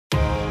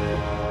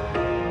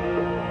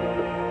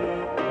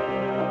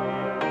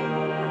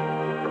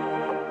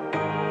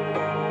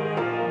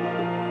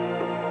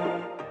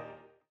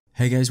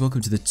Hey guys, welcome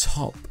to the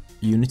top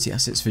Unity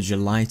assets for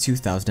July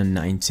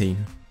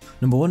 2019.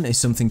 Number 1 is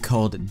something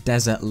called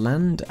Desert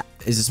Land.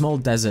 It's a small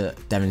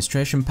desert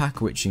demonstration pack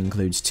which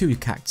includes 2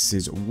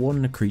 cactuses,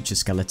 1 creature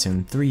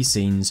skeleton, 3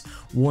 scenes,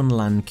 1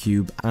 land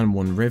cube and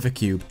 1 river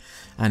cube.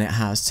 And it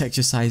has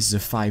texture sizes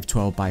of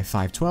 512 by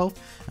 512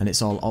 and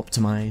it's all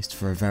optimized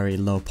for a very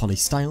low poly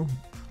style.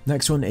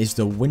 Next one is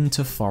the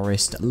Winter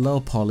Forest Low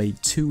Poly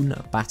Toon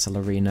Battle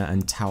Arena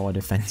and Tower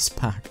Defense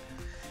pack.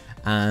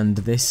 And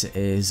this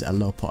is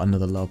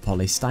another low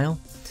poly style,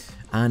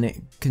 and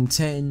it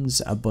contains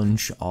a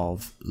bunch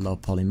of low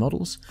poly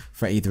models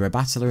for either a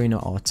battle arena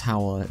or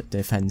tower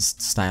defense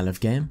style of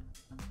game.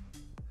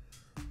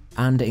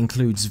 And it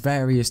includes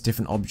various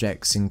different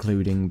objects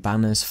including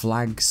banners,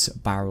 flags,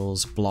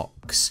 barrels,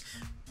 blocks,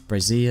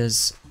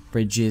 braziers,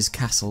 bridges,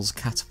 castles,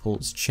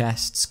 catapults,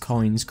 chests,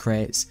 coins,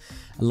 crates,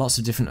 lots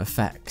of different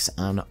effects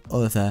and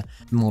other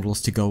models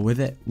to go with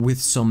it,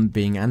 with some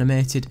being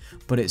animated,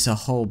 but it's a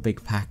whole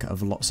big pack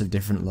of lots of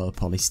different low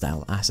poly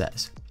style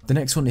assets. The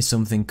next one is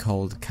something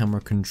called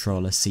Camera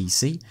Controller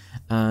CC,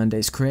 and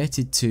it's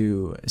created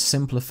to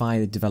simplify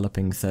the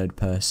developing third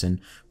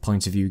person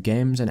point of view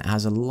games, and it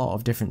has a lot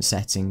of different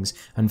settings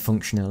and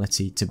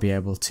functionality to be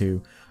able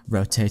to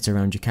rotate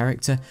around your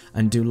character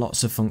and do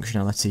lots of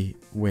functionality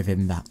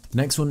within that. The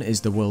next one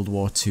is the World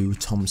War II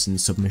Thompson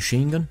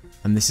submachine gun,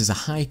 and this is a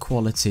high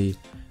quality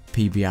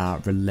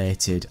PBR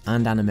related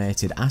and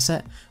animated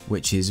asset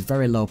which is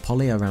very low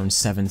poly, around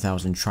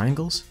 7,000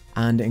 triangles,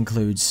 and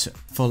includes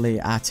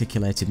fully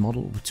articulated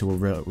model to a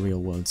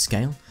real world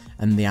scale,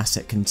 and the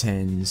asset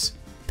contains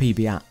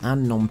PBR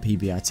and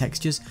non-PBR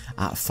textures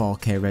at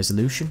 4K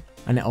resolution,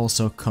 and it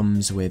also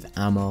comes with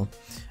ammo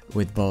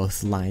with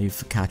both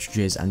live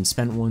cartridges and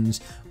spent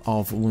ones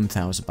of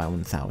 1000 by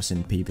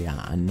 1000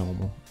 PBR and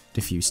normal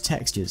diffuse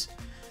textures,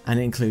 and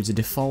it includes a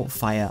default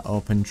fire,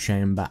 open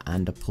chamber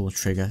and a pull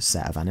trigger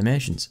set of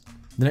animations.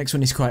 The next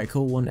one is quite a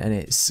cool one, and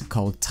it's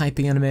called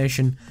typing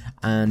animation,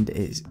 and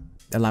it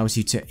allows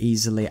you to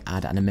easily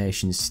add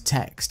animations to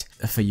text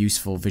for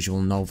useful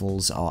visual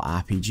novels or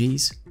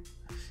RPGs.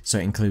 So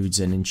it includes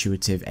an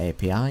intuitive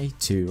API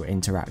to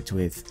interact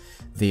with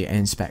the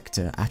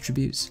inspector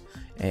attributes.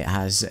 It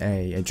has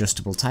a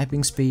adjustable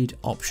typing speed,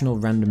 optional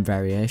random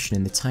variation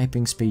in the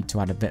typing speed to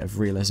add a bit of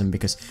realism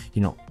because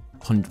you're not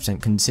 100%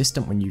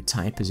 consistent when you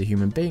type as a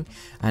human being,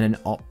 and an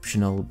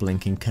optional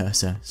blinking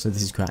cursor, so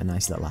this is quite a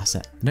nice little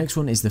asset. The next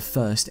one is the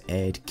First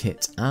Aid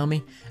Kit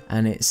Army,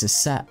 and it's a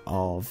set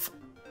of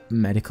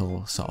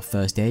medical sort of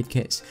first aid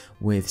kits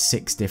with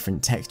 6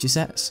 different texture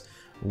sets,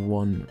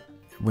 one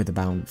with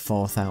about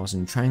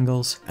 4,000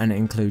 triangles, and it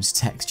includes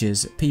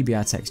textures,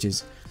 PBR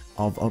textures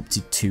of up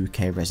to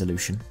 2K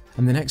resolution.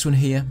 And the next one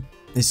here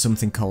is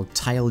something called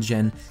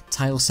TileGen,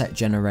 Tile Set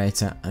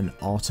Generator and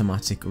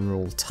Automatic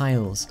Rule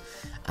Tiles,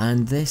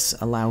 and this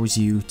allows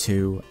you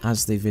to,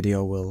 as the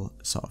video will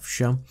sort of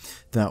show,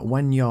 that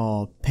when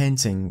you're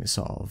painting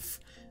sort of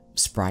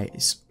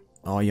sprites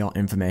or your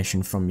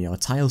information from your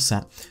tile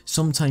set,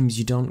 sometimes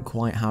you don't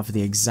quite have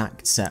the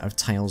exact set of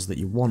tiles that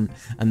you want,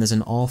 and there's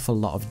an awful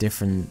lot of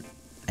different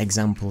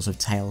examples of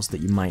tiles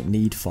that you might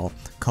need for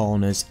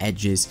corners,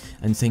 edges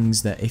and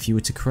things that if you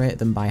were to create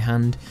them by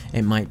hand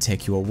it might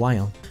take you a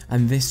while,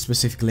 and this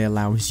specifically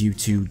allows you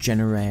to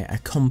generate a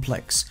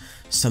complex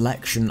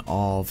selection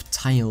of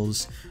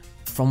tiles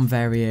from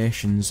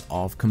variations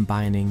of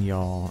combining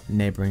your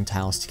neighbouring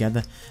tiles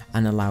together,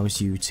 and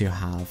allows you to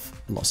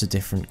have lots of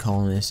different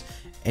corners,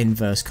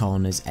 inverse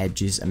corners,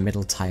 edges and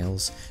middle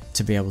tiles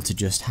to be able to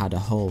just add a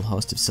whole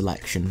host of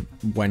selection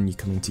when you're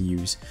coming to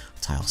use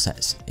tile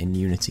sets in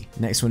Unity.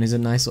 Next one is a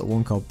nice little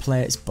one called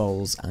Plates,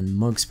 Bowls and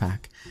Mugs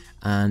pack,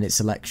 and it's a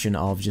selection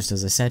of, just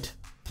as I said,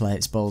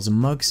 plates, bowls and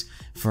mugs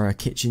for a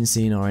kitchen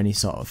scene or any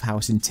sort of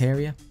house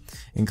interior.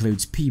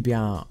 Includes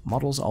PBR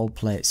models, all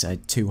plates are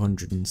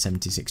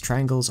 276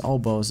 triangles, all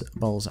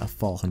bowls are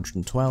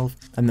 412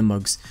 and the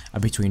mugs are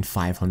between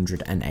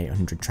 500 and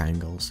 800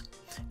 triangles,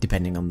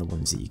 depending on the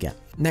ones that you get.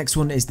 Next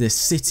one is the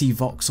City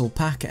Voxel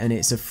pack, and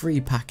it's a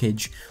free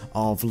package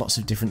of lots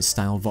of different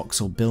style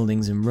voxel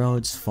buildings and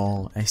roads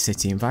for a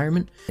city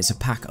environment. It's a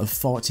pack of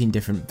 14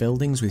 different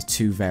buildings with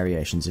 2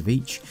 variations of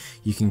each.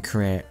 You can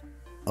create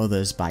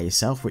others by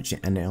yourself,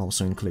 and it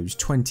also includes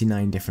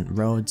 29 different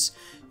roads,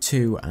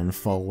 2 and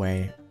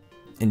 4-way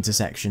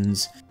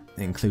intersections.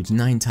 It includes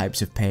 9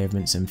 types of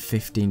pavements and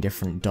 15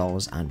 different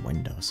doors and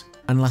windows.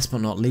 And last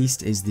but not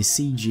least is the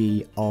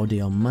CG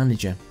Audio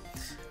Manager,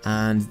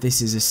 and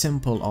this is a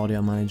simple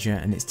audio manager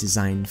and it's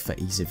designed for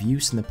ease of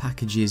use, and the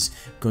package is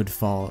good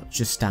for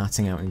just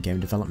starting out in game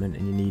development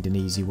and you need an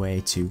easy way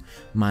to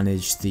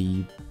manage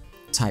the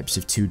types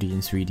of 2D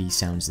and 3D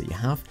sounds that you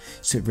have.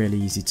 So it's really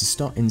easy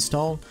to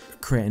install,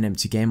 create an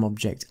empty game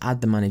object,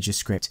 add the manager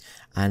script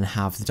and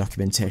have the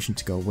documentation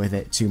to go with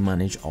it to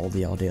manage all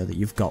the audio that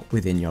you've got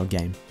within your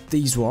game.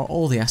 These were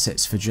all the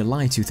assets for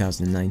July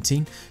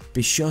 2019.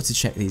 Be sure to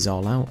check these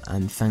all out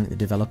and thank the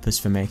developers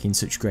for making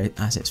such great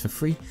assets for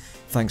free.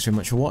 Thanks very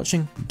much for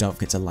watching. Don't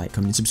forget to like,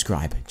 comment and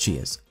subscribe.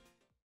 Cheers.